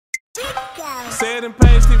Said and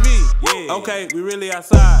Paige TV. Yeah. Okay, we really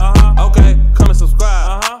outside. Okay, come and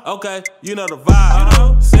subscribe. Okay, you know the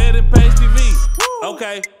vibe. Said and Paige TV.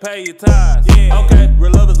 Okay, pay your ties. Yeah. Okay,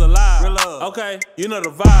 real love is alive. Real love. Okay, you know the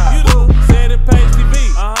vibe. Said and Paige TV.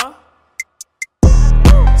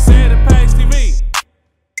 Said and Paige TV.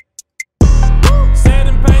 Said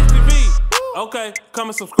and Paige TV. Okay, come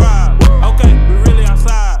and subscribe. Okay, we really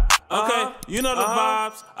outside. Okay, you know the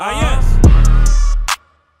vibes. Yes.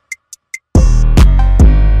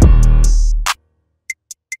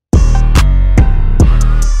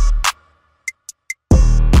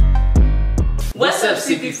 What's up,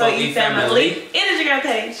 CP4E family? It is your girl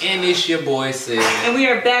Paige. And it's your boy Sid. And we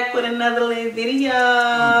are back with another lit video.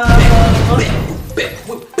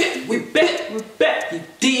 We back.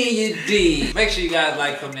 You did. Make sure you guys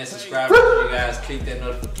like, comment, and subscribe. Make sure you guys click that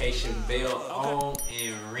notification bell on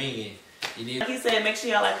and ring it. Like he said, make sure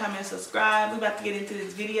y'all like, comment, and subscribe. We're about to get into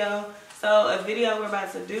this video. So a video we're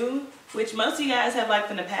about to do, which most of you guys have liked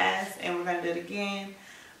in the past, and we're gonna do it again.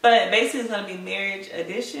 But basically, it's gonna be marriage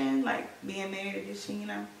edition, like being married edition, you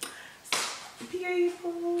know.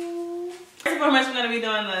 Beautiful. First and foremost, we're gonna be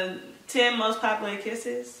doing the 10 most popular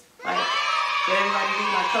kisses, like what everybody do,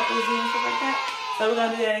 like couples do and stuff like that. So we're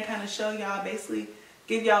gonna do that and kind of show y'all, basically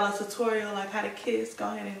give y'all a tutorial like how to kiss. Go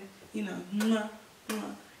ahead and, you know,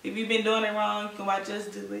 if you've been doing it wrong, you can watch us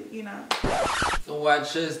do it, you know. So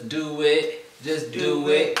watch us do it. Just do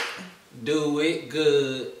it. Do it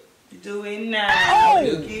good. Do it now. Oh.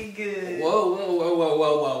 Get good. Whoa.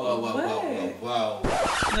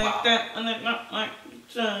 Like that, like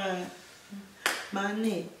my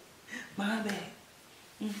neck, my back.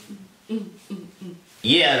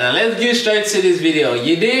 Yeah, now let's get straight to this video.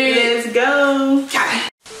 You did? Let's go.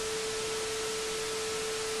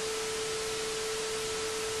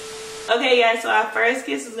 Okay, guys, so our first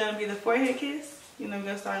kiss is gonna be the forehead kiss. You know, we're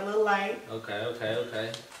gonna start a little light.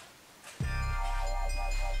 Okay.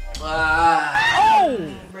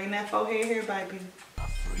 Bring that forehead here, baby.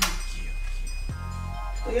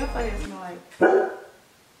 Well, your forehead smell like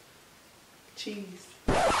cheese.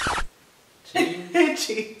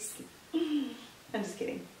 Cheese. I'm just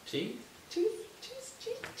kidding. Cheese.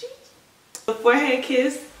 The forehead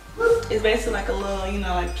kiss is basically like a little, you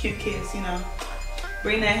know, like cute kiss, you know.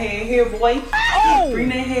 Bring that head here, boy. Bring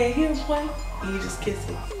that head here, boy. And you just kiss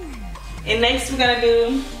it. And next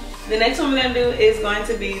the next one we're gonna do is going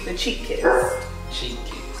to be the cheek kiss. Cheek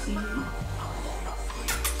kiss.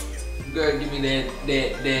 Girl, give me that.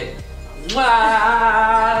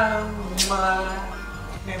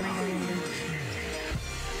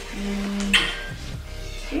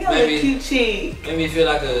 You got a cute cheek. Made me feel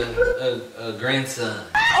like a grandson.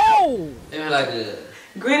 Maybe like a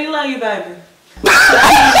Granny love you, baby.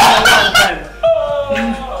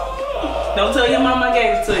 Don't tell your mama I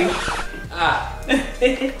gave it to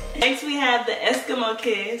you. Next we have the Eskimo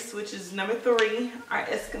kiss, which is number 3, our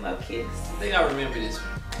Eskimo kiss. I think I remember this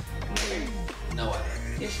one. No, I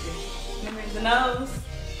don't. Yes, you do. Remember the nose?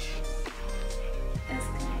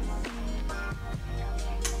 Eskimo.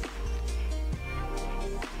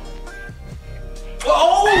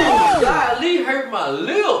 Oh! Golly, hurt my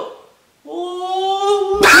lip.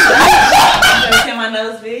 Ooh. You gotta see my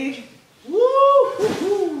nose big?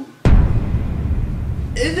 Woo!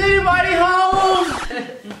 Is anybody home?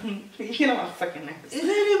 You know my fucking nerves. Is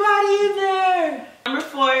anybody in there? Number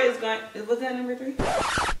 4 is was that number 3?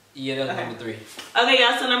 Yeah, that was number 3. Okay,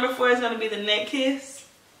 y'all, so number 4 is gonna be the neck kiss,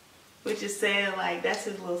 which is said like that's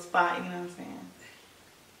his little spot, you know what I'm saying?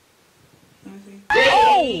 Let me see.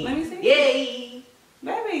 Yay! Let me see. Yay!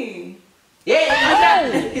 Baby. Yay!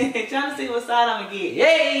 Trying to see what side I'm gonna get.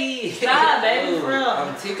 Yay! Stop, baby, for real.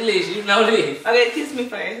 I'm ticklish, you know this. Okay, kiss me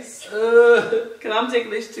first. Cause I'm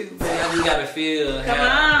ticklish too, baby. See, I just gotta feel. Come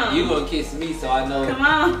on. You gonna kiss me, so I know. Come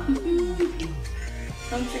on.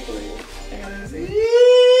 I'm ticklish. I gotta see.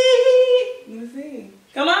 Let me see.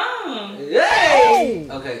 Come on. Yay!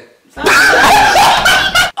 Okay. Stop.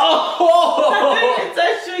 Oh! I didn't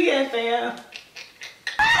touch you yet, fam.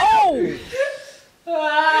 Let me see.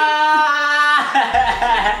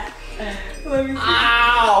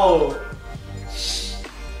 Ow!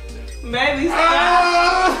 Baby,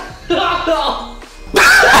 stop.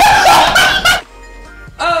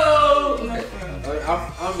 Oh!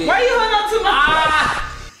 Okay. Why are you holding on to my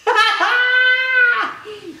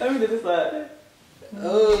Let me do this side.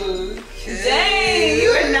 Okay. Dang, you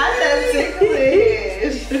are not that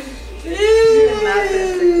ticklish. You are not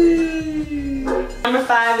that ticklish. Number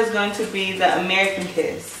 5 is going to be the American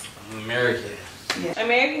kiss. American. Yeah.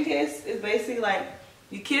 American kiss is basically like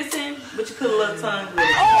you kissing, but you put a little tongue with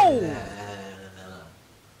it.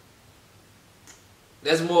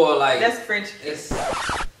 That's more like... That's French kiss.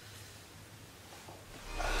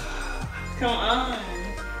 Come on.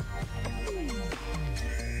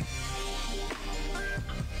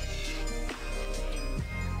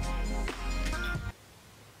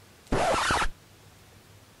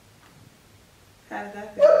 How did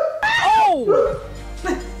that feel? Oh!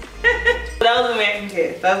 That was American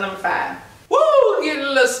Kiss. That was number 5. Woo! Getting a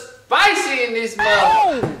little spicy in this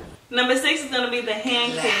mug. Number 6 is gonna be the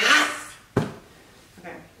hand kiss.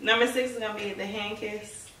 Okay. Number 6 is gonna be the hand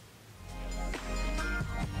kiss.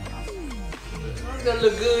 It's gonna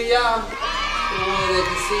look good, y'all. For the ones that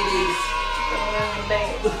can see these.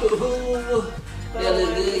 Ooh, that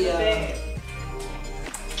look good, y'all.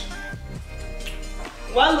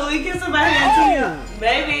 Why Louis kissing my hand too?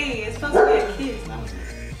 Baby, it's supposed to be a kiss.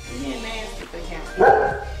 You're getting nasty for him.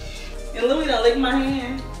 And Louis don't lick my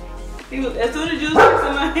hand. He was, as soon as you was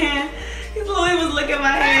kissing my hand, Louis was licking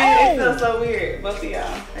my hand. It felt so weird. Both of y'all.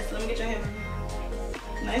 Alright, so let me get your hand.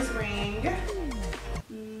 Nice ring.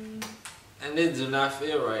 And this do not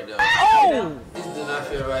feel right though. Oh! This do not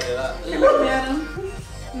feel right at all. Come here, madam.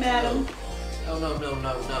 Madam. No.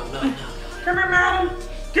 Come here, madam.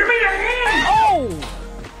 Give me your hand. Oh!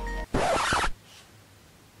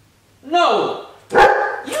 No!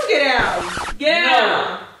 You get out. Get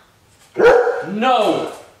out.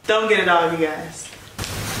 No! Don't get it all, you guys.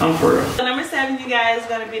 I'm for real. So number 7, you guys, is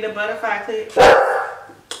gonna be the butterfly clip.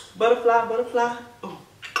 Butterfly, butterfly. Oh.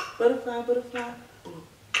 Butterfly, butterfly. Oh.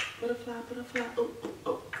 Butterfly, butterfly. Oh,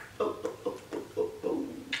 oh, oh, oh, oh, oh, oh.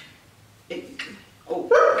 Hey. Oh.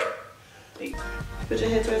 Hey. Put your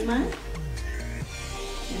head towards mine.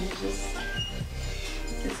 And just like,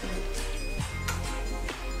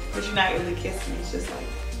 but you're not really kissing, it's just like.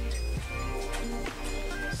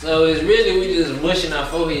 So it's really, we just mushing our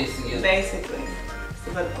foreheads together. Basically, it's a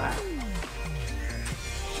butterfly.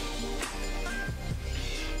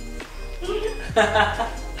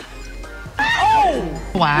 Oh!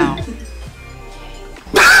 Wow.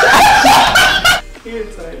 You're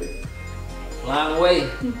excited. Flying away.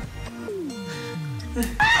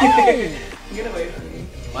 Get away from me.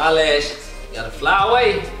 My lashes. Gotta fly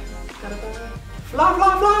away. Fly,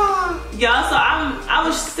 fly, fly. Y'all, so I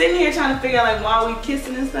was sitting here trying to figure out like why we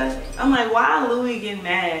kissing and stuff. I'm like, why Louis getting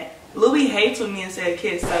mad? Louis hates when me and said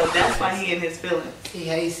kiss, so that's why he in his feelings. He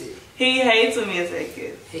hates it. He hates when me and said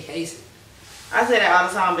kiss. He hates it. I say that all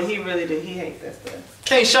the time, but he really do. He hates that stuff.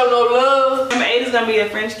 Can't show no love. Number 8 is gonna be a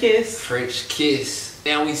French kiss. French kiss.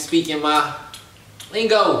 Now we speaking my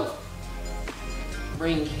lingo.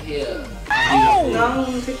 Bring here. Oh,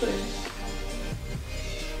 no, ticklish.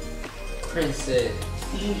 Princess.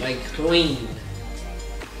 My queen.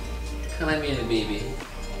 Come in, baby.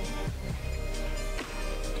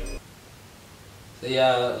 So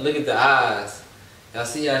y'all look at the eyes. Y'all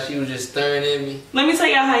see how she was just staring at me? Let me tell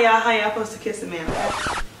y'all how y'all supposed to kiss a man,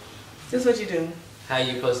 okay? This is what you do. How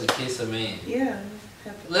you supposed to kiss a man? Yeah.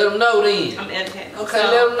 Let them know then. I'm educating. Okay, so,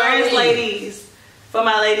 let them know first, then. ladies, for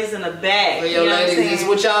my ladies in the back. For your ladies, this is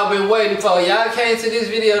what y'all been waiting for. Y'all came to this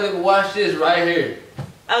video to watch this right here.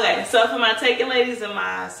 Okay, so for my taken ladies and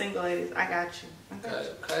my single ladies, I got you.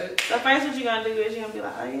 Okay. So first what you're going to do is you're going to be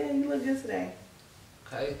like, oh yeah, you look good today.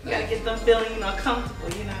 Okay. You got to get them feeling, you know, comfortable,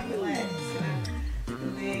 you know, relax, you know.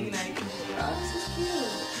 And then, you know, you can just be like, oh, this is cute.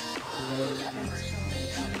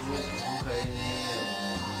 Okay.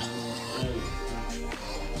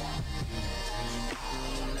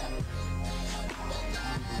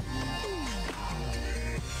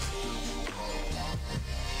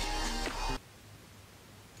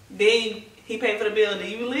 Then he paid for the bill, then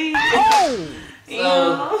you leave. Oh! You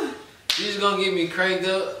know? You just gonna get me cranked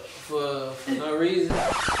up for no reason?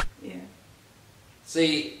 Yeah.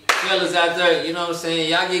 See, fellas out there, you know what I'm saying?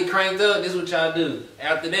 Y'all get cranked up, this is what y'all do.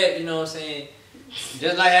 After that, you know what I'm saying?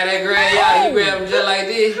 Just like how that grab y'all, you grab them just like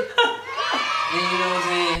this. And you know what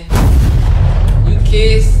I'm saying? You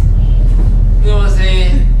kiss, you know what I'm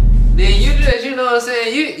saying? Then you just, you know what I'm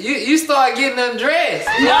saying? You start getting undressed.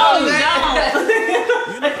 You know what I'm saying?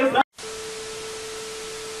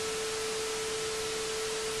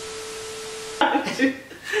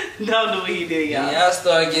 Don't do what he did, y'all. Y'all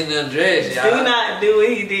start getting undressed, y'all. Do not do what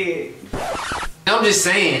he did. I'm just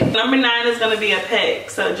saying. Number 9 is gonna be a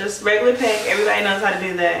peck. So just regular peck. Everybody knows how to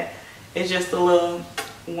do that. It's just a little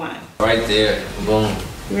one. Right there. Boom.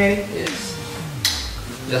 You ready? Yes.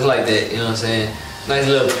 Just like that, you know what I'm saying? Nice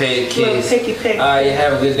little peck kiss. Little picky peck. Alright, you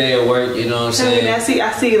have a good day at work, you know what I'm saying? I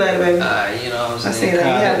see you later, baby. Alright, you know what I'm I saying? see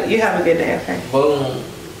that. You have a good day, okay? Boom.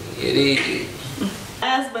 It is.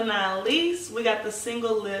 Last but not least, we got the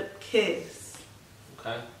single lip kiss.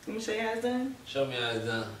 Okay. Let me show you how it's done. Show me how it's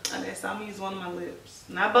done. Okay, so I'm gonna use one of my lips.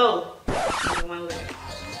 Not both. Just one lip.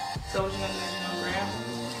 So what you gonna do? You gonna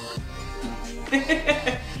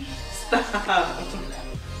grab? Stop.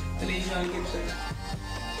 And then you gonna get the.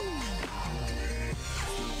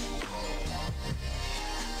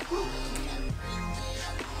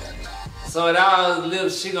 So with all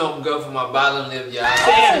lips, she gonna go for my bottom lip, y'all.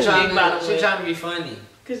 She trying to be funny.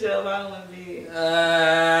 Cause your bottom lip big. His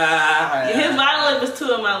Yeah. bottom lip is two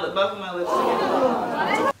of my lips, both of my lips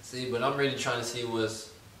together. See, but I'm really trying to see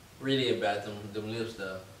what's really about them lips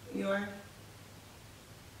though. You are?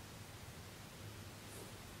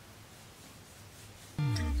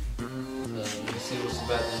 Let me see what's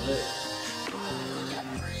about them lips.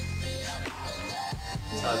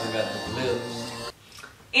 Talking about them lips.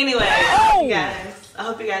 Anyway, you guys, I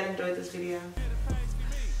hope you guys enjoyed this video.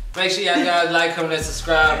 Make sure y'all guys like, comment, and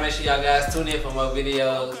subscribe. Make sure y'all guys tune in for more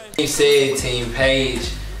videos. Team Said, Team Paige.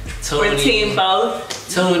 We're team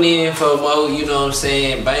both. Tune in for more, you know what I'm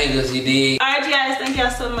saying, bangers, you dig. Alright, you guys, thank y'all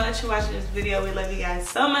so much for watching this video. We love you guys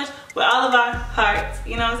so much with all of our hearts.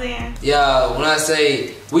 You know what I'm saying? Y'all, when I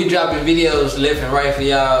say we dropping videos left and right for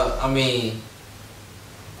y'all, I mean,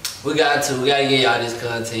 we gotta get y'all this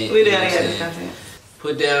content. We do gotta get this content.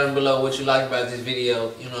 Put down below what you like about this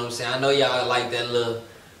video. You know what I'm saying? I know y'all like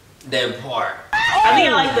that part. I think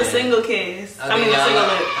I like the single kiss. I mean the single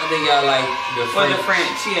lip. I think y'all like the Or French. the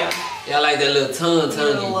French, yeah. Y'all like that little tongue.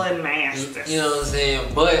 Little nasty. You know what I'm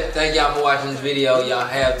saying? But thank y'all for watching this video. Y'all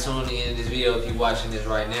have tuned in this video if you're watching this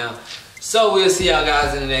right now. So we'll see y'all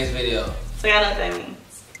guys in the next video. So y'all know what that means.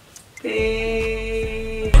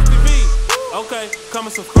 Peace. Okay, come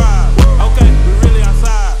and subscribe. Okay, we really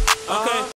outside. Okay.